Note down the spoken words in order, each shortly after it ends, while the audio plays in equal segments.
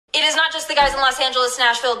the guys in Los Angeles,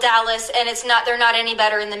 Nashville, Dallas, and they're not any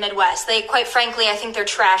better in the Midwest. Quite frankly, I think they're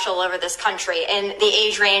trash all over this country in the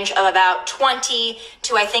age range of about 20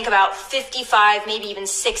 to I think about 55, maybe even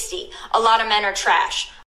 60. A lot of men are trash.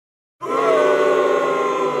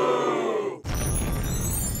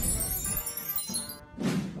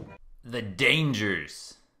 The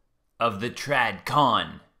dangers of the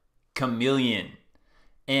TradCon Chameleon.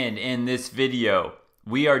 And in this video,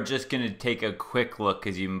 we are just going to take a quick look,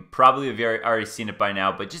 because you probably have already seen it by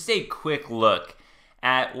now, but just a quick look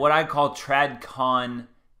at what I call TradCon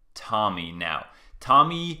Tomi. Now,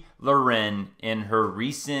 Tomi Lahren in her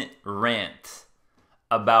recent rant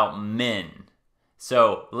about men.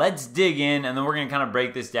 So let's dig in, and then we're going to kind of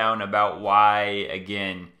break this down about why,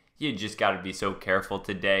 again, you just got to be so careful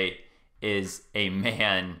today is a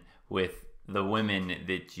man with the women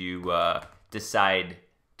that you decide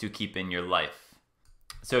to keep in your life.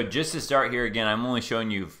 So just to start here again, I'm only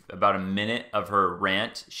showing you about a minute of her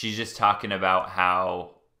rant. She's just talking about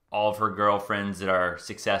how all of her girlfriends that are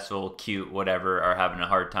successful, cute, whatever, are having a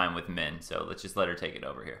hard time with men. So let's just let her take it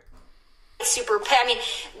over here. I mean,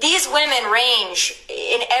 these women range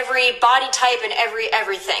in every body type and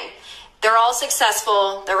everything. They're all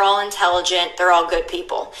successful, they're all intelligent, they're all good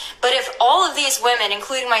people. But if all of these women,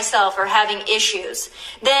 including myself, are having issues,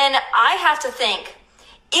 then I have to think,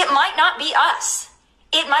 it might not be us.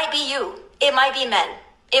 It might be you. It might be men.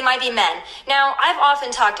 It might be men. Now, I've often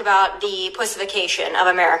talked about the pussification of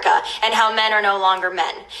America and how men are no longer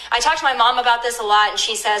men. I talk to my mom about this a lot, and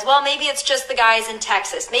she says, well, maybe it's just the guys in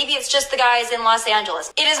Texas. Maybe it's just the guys in Los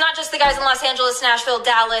Angeles. It is not just the guys in Los Angeles, Nashville,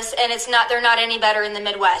 Dallas, and they're not any better in the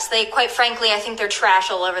Midwest. Quite frankly, I think they're trash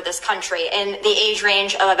all over this country in the age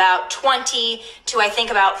range of about 20 to I think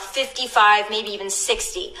about 55, maybe even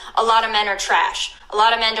 60. A lot of men are trash. A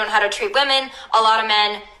lot of men don't know how to treat women. A lot of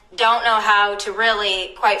men don't know how to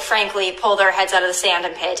really, quite frankly, pull their heads out of the sand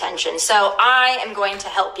and pay attention. So I am going to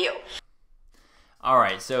help you. All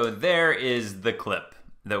right, so there is the clip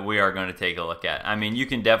that we are going to take a look at. I mean, you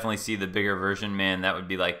can definitely see the bigger version, man. That would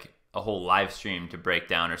be like a whole live stream to break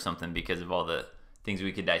down or something because of all the things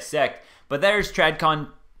we could dissect. But there's TradCon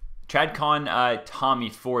Tomi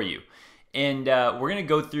for you. And we're going to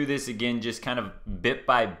go through this again just kind of bit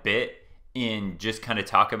by bit and just kind of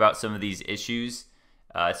talk about some of these issues.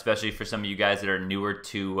 Especially for some of you guys that are newer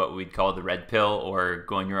to what we'd call the red pill or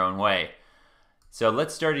going your own way. So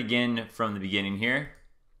let's start again from the beginning here.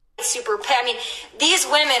 I mean, these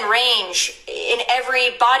women range in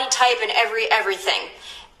every body type and everything.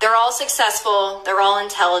 They're all successful, they're all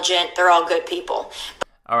intelligent, they're all good people.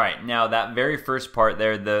 All right, now that very first part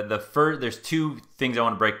there, there's two things I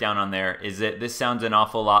want to break down on there. Is that this sounds an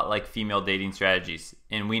awful lot like female dating strategies.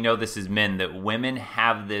 And we know this as men, that women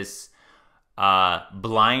have this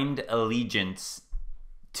blind allegiance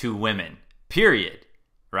to women, period,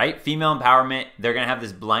 right? Female empowerment, they're going to have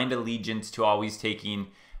this blind allegiance to always taking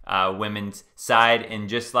women's side. And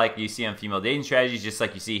just like you see on female dating strategies, just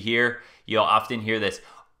like you see here, you'll often hear this,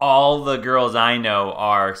 all the girls I know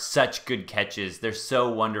are such good catches. They're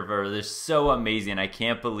so wonderful. They're so amazing. I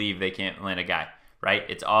can't believe they can't land a guy, right?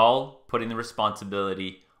 It's all putting the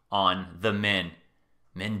responsibility on the men.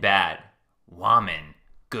 Men bad, women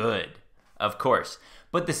good. Of course.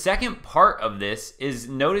 But the second part of this is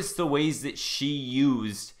notice the ways that she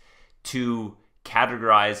used to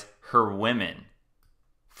categorize her women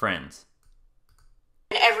friends.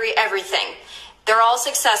 Everything. They're all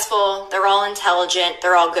successful, they're all intelligent,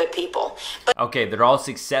 they're all good people. Okay, they're all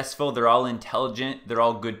successful, they're all intelligent, they're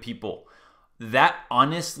all good people. That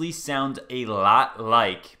honestly sounds a lot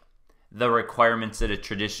like the requirements that a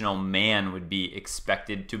traditional man would be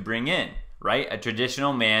expected to bring in. Right? A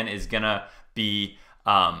traditional man is going to be,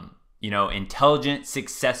 intelligent,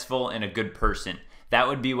 successful, and a good person. That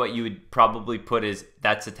would be what you would probably put as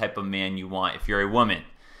that's the type of man you want if you're a woman,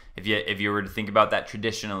 if you were to think about that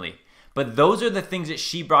traditionally. But those are the things that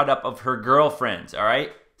she brought up of her girlfriends, all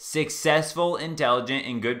right? Successful, intelligent,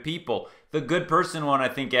 and good people. The good person one, I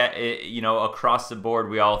think, across the board,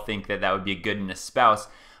 we all think that would be good in a spouse.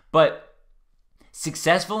 But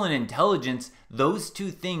successful and intelligence, those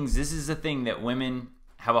two things, this is the thing that women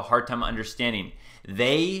have a hard time understanding.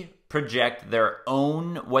 They project their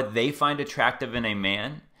own, what they find attractive in a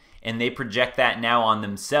man, and they project that now on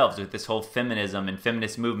themselves with this whole feminism and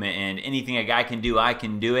feminist movement and anything a guy can do, I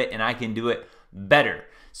can do it, and I can do it better.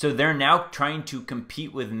 So they're now trying to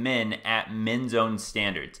compete with men at men's own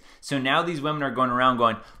standards. So now these women are going around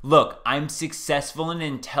going, look, I'm successful and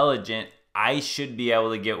intelligent, I should be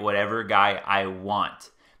able to get whatever guy I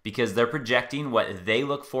want, because they're projecting what they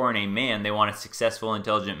look for in a man. They want a successful,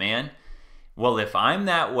 intelligent man. well, if I'm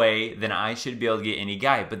that way, then I should be able to get any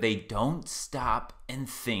guy. But they don't stop and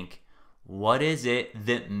think, what is it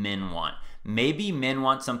that men want? Maybe men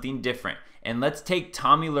want something different. And let's take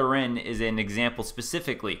Tomi Lahren as an example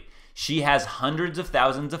specifically. She has hundreds of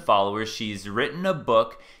thousands of followers. She's written a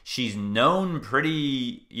book. She's known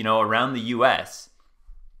pretty, around the US.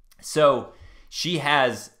 So she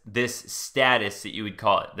has this status that you would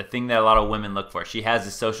call it, the thing that a lot of women look for. She has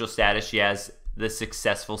the social status. She has the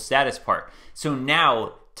successful status part. So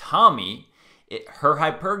now Tomi, her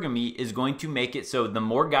hypergamy is going to make it so the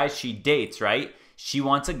more guys she dates, right? She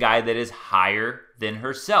wants a guy that is higher than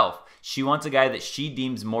herself. She wants a guy that she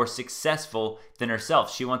deems more successful than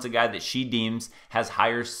herself. She wants a guy that she deems has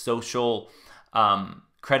higher social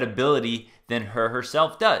credibility than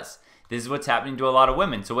herself does. This is what's happening to a lot of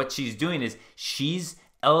women. So what she's doing is she's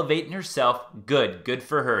elevating herself. Good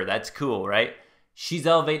for her. That's cool, right? She's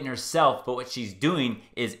elevating herself, but what she's doing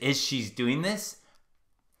is she's doing this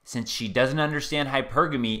since she doesn't understand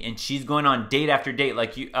hypergamy, and she's going on date after date,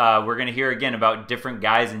 like we're going to hear again about different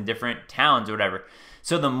guys in different towns or whatever.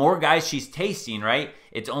 So the more guys she's tasting, right,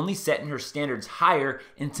 it's only setting her standards higher,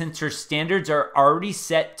 and since her standards are already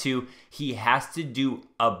set to he has to do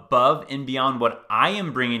above and beyond what I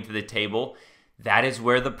am bringing to the table, that is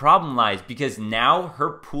where the problem lies, because now her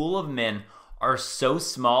pool of men are so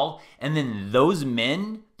small, and then those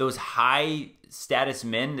men, those high status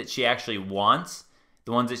men that she actually wants,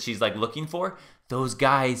 the ones that she's like looking for, those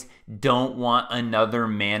guys don't want another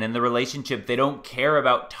man in the relationship. They don't care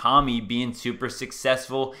about Tomi being super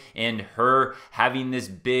successful and her having this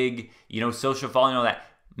big, social following and all that.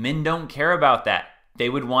 Men don't care about that. They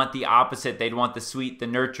would want the opposite. They'd want the sweet, the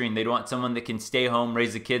nurturing. They'd want someone that can stay home,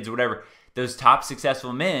 raise the kids, whatever. Those top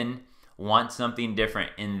successful men want something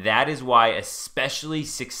different. And that is why especially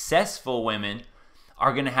successful women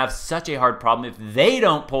are going to have such a hard problem if they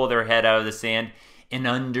don't pull their head out of the sand and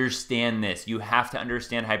understand this. You have to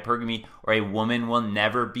understand hypergamy, or a woman will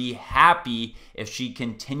never be happy if she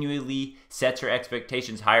continually sets her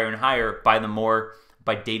expectations higher and higher by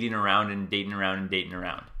dating around and dating around and dating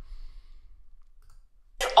around.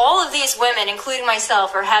 If all of these women, including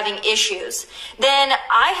myself, are having issues, then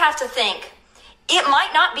I have to think, it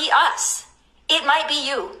might not be us. It might be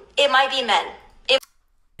you. It might be men.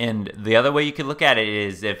 And the other way you could look at it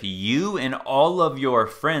is if you and all of your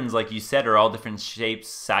friends, like you said, are all different shapes,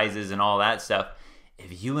 sizes, and all that stuff,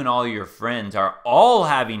 if you and all your friends are all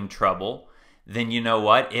having trouble, then you know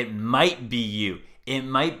what? It might be you. It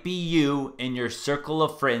might be you and your circle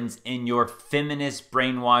of friends in your feminist,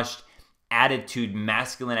 brainwashed attitude,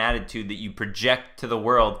 masculine attitude that you project to the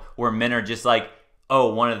world, where men are just like,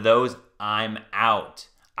 oh, one of those, I'm out.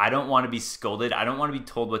 I don't want to be scolded. I don't want to be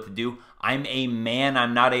told what to do. I'm a man.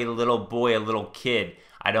 I'm not a little boy, a little kid.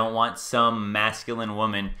 I don't want some masculine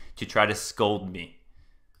woman to try to scold me.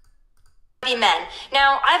 Be men.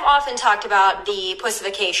 Now, I've often talked about the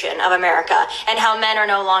pussification of America and how men are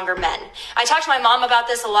no longer men. I talk to my mom about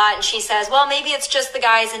this a lot, and she says, well, maybe it's just the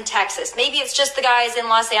guys in Texas. Maybe it's just the guys in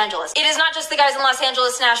Los Angeles. It is not just the guys in Los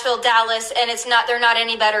Angeles, Nashville, Dallas, and they're not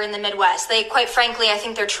any better in the Midwest. They, quite frankly, I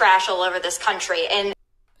think they're trash all over this country. And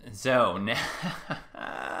so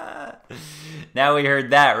now we heard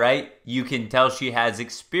that, right? You can tell she has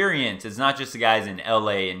experience. It's not just the guys in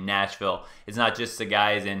LA and Nashville. It's not just the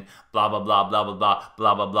guys in blah, blah, blah, blah, blah, blah,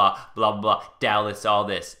 blah, blah, blah, blah, blah, Dallas, all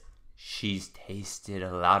this. She's tasted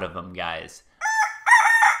a lot of them, guys.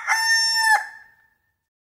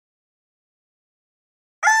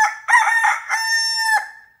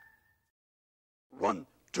 One,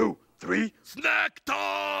 two, three. Snack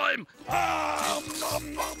time!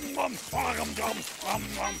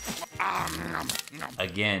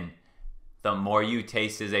 Again, the more you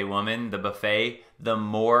taste as a woman, the buffet, the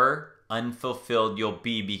more unfulfilled you'll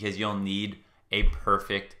be, because you'll need a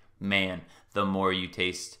perfect man. The more you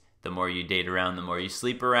taste, the more you date around, the more you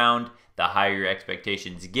sleep around, the higher your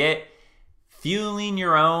expectations get. Fueling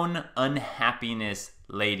your own unhappiness,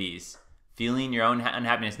 ladies. Fueling your own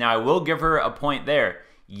unhappiness. Now, I will give her a point there.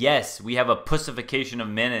 Yes, we have a pussification of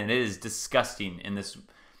men, and it is disgusting in this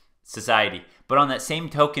society. But on that same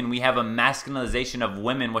token, we have a masculinization of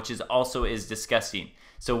women, which is also disgusting.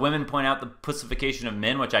 So women point out the pussification of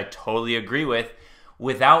men, which I totally agree with,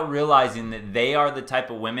 without realizing that they are the type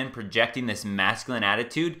of women projecting this masculine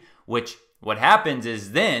attitude, which what happens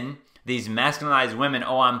is then these masculinized women,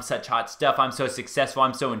 oh, I'm such hot stuff, I'm so successful,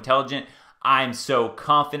 I'm so intelligent, I'm so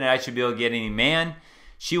confident I should be able to get any man.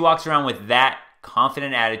 She walks around with that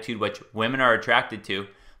confident attitude, which women are attracted to,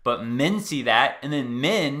 but men see that, and then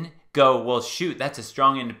men go, well, shoot, that's a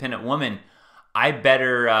strong, independent woman. I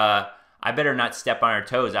better I better not step on her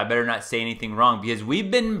toes. I better not say anything wrong, because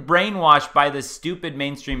we've been brainwashed by the stupid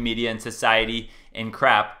mainstream media and society and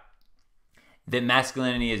crap that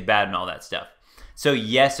masculinity is bad and all that stuff. So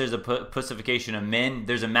yes, there's a pussification of men.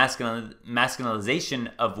 There's a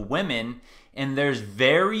masculinization of women. And there's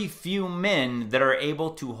very few men that are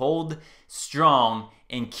able to hold strong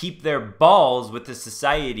and keep their balls with the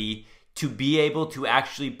society to be able to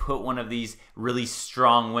actually put one of these really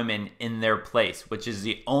strong women in their place, which is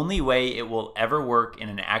the only way it will ever work in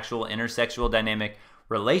an actual intersexual dynamic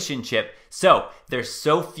relationship. So there's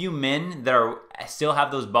so few men that are still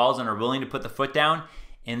have those balls and are willing to put the foot down.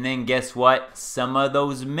 And then guess what? Some of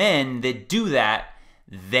those men that do that,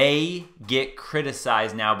 they get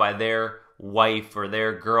criticized now by their wife or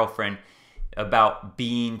their girlfriend about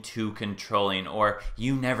being too controlling, or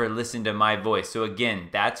you never listen to my voice. So again,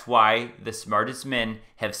 that's why the smartest men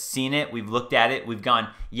have seen it. We've looked at it. We've gone,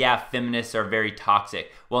 yeah, feminists are very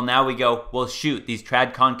toxic. Well, now we go, well, shoot, these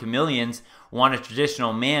TradCon Chameleons want a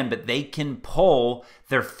traditional man, but they can pull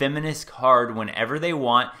their feminist card whenever they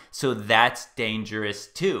want. So that's dangerous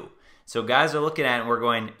too. So guys are looking at it and we're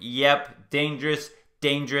going, yep, dangerous,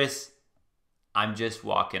 dangerous. I'm just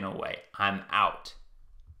walking away. I'm out.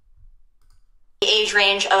 Age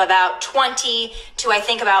range of about 20 to I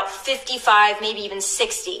think about 55, maybe even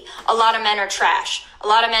 60. A lot of men are trash. A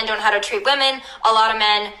lot of men don't know how to treat women. A lot of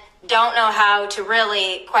men don't know how to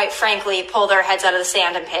really, quite frankly, pull their heads out of the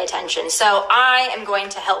sand and pay attention. So I am going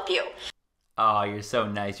to help you. Oh, you're so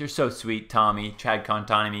nice. You're so sweet, Tomi. TradCon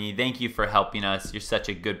Tomi. Thank you for helping us. You're such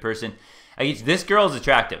a good person. This girl is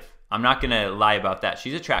attractive. I'm not going to lie about that.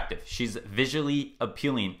 She's attractive. She's visually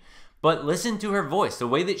appealing. But listen to her voice, the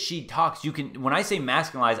way that she talks. You can, when I say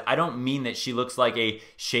masculinized, I don't mean that she looks like a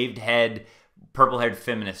shaved head, purple-haired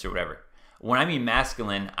feminist or whatever. When I mean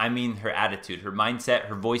masculine, I mean her attitude, her mindset,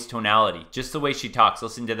 her voice tonality, just the way she talks.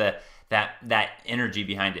 Listen to that energy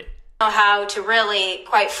behind it. Know how to really,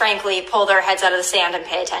 quite frankly, pull their heads out of the sand and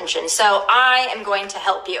pay attention. So I am going to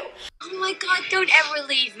help you. Oh my God, don't ever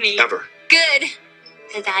leave me. Ever. Good.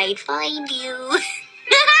 Because I'd find you.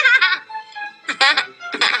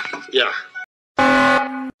 Yeah.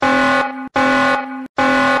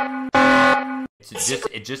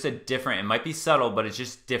 It's just a different, it might be subtle, but it's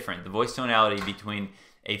just different. The voice tonality between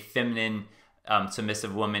a feminine,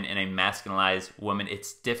 submissive woman and a masculinized woman,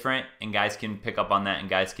 it's different, and guys can pick up on that and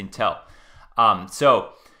guys can tell.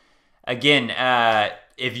 So again,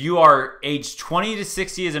 if you are age 20 to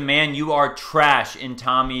 60 as a man, you are trash in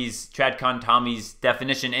TradCon Tomi's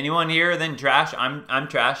definition. Anyone here then trash? I'm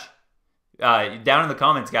trash. Down in the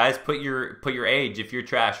comments, guys, put your age if you're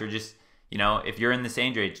trash, or just, you know, if you're in the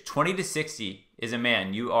same age. 20 to 60 is a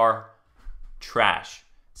man. You are trash,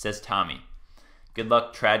 says Tomi. Good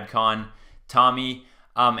luck, TradCon Tomi.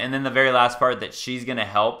 And then the very last part, that she's gonna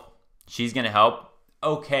help. She's gonna help.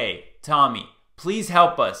 Okay, Tomi, please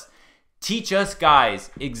help us. Teach us guys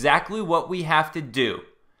exactly what we have to do,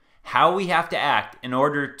 how we have to act in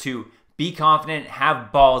order to be confident,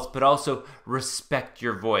 have balls, but also respect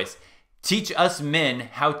your voice. Teach us men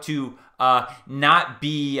how to not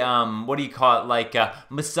be,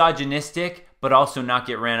 misogynistic, but also not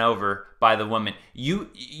get ran over by the woman.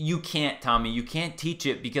 You can't, Tomi, you can't teach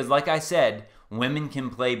it, because like I said, women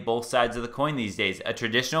can play both sides of the coin these days. A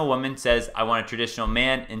traditional woman says, I want a traditional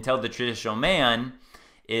man, until the traditional man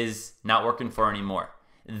is not working for her anymore.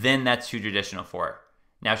 Then that's too traditional for her.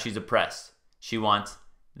 Now she's oppressed. She wants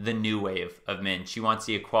the new way of men. She wants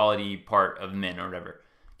the equality part of men or whatever.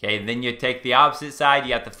 Okay, then you take the opposite side. You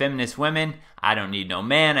got the feminist women. I don't need no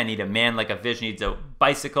man. I need a man like a fish needs a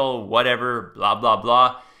bicycle, whatever, blah, blah,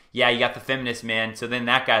 blah. Yeah, you got the feminist man. So then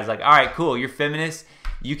that guy's like, all right, cool, you're feminist.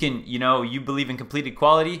 You can, you believe in complete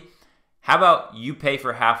equality. How about you pay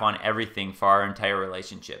for half on everything for our entire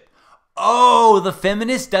relationship? Oh, the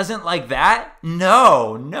feminist doesn't like that?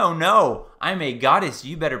 No, no, no. I'm a goddess.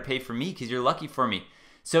 You better pay for me because you're lucky for me.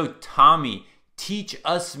 So Tomi, teach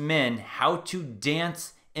us men how to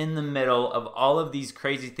dance in the middle of all of these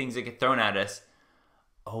crazy things that get thrown at us.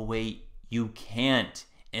 Oh wait, you can't.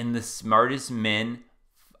 And the smartest men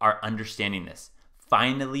are understanding this,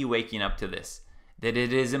 finally waking up to this, that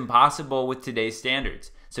it is impossible with today's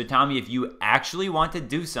standards. So Tomi, if you actually want to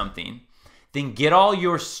do something, then get all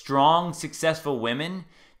your strong, successful women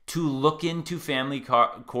to look into family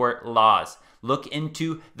court laws, look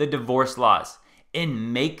into the divorce laws,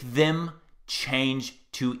 and make them change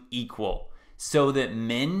to equal, so that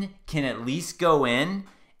men can at least go in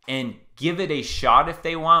and give it a shot if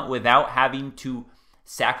they want, without having to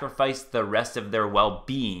sacrifice the rest of their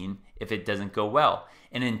well-being if it doesn't go well.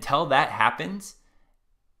 And until that happens,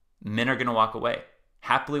 men are going to walk away.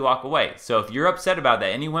 happily walk away. So if you're upset about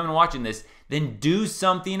that, any women watching this, then do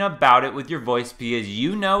something about it with your voice, because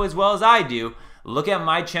you know as well as I do, look at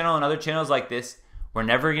my channel and other channels like this, we're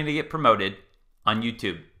never going to get promoted on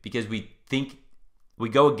YouTube because we think we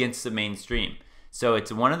go against the mainstream. So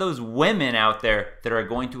it's one of those women out there that are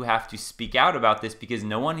going to have to speak out about this, because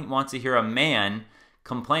no one wants to hear a man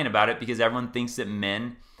complain about it, because everyone thinks that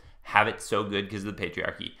men have it so good because of the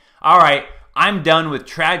patriarchy. All right, I'm done with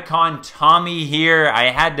TradCon Tomi here. I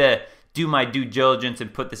had to do my due diligence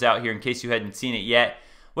and put this out here in case you hadn't seen it yet.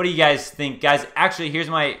 What do you guys think? Guys, actually, here's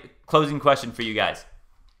my closing question for you guys.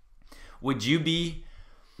 Would you be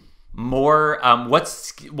more,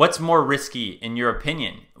 what's more risky in your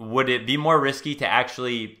opinion? Would it be more risky to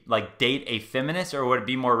actually like date a feminist, or would it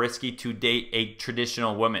be more risky to date a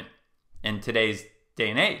traditional woman in today's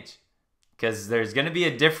day and age? Because there's going to be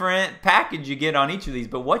a different package you get on each of these,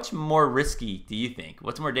 but what's more risky, do you think?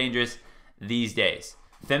 What's more dangerous these days?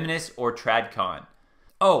 Feminist or TradCon?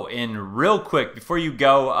 Oh, and real quick, before you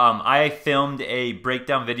go, I filmed a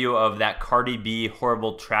breakdown video of that Cardi B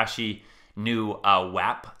horrible, trashy new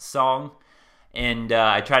WAP song. And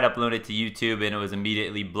I tried uploading it to YouTube, and it was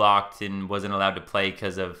immediately blocked and wasn't allowed to play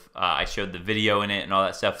because of I showed the video in it and all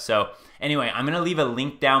that stuff. So anyway, I'm going to leave a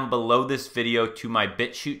link down below this video to my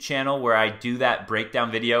BitChute channel where I do that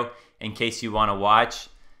breakdown video in case you want to watch.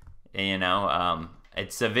 You know,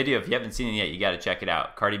 it's a video. If you haven't seen it yet, you got to check it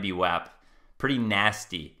out. Cardi B WAP. Pretty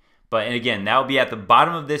nasty. But and again, that will be at the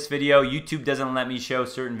bottom of this video. YouTube doesn't let me show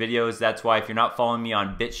certain videos. That's why if you're not following me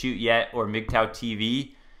on BitChute yet or MGTOW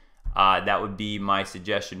TV, that would be my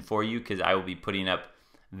suggestion for you, because I will be putting up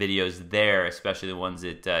videos there, especially the ones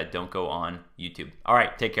that don't go on YouTube. All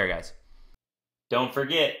right, take care, guys. Don't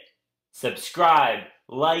forget, subscribe,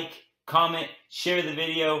 like, comment, share the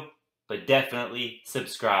video, but definitely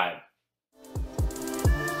subscribe.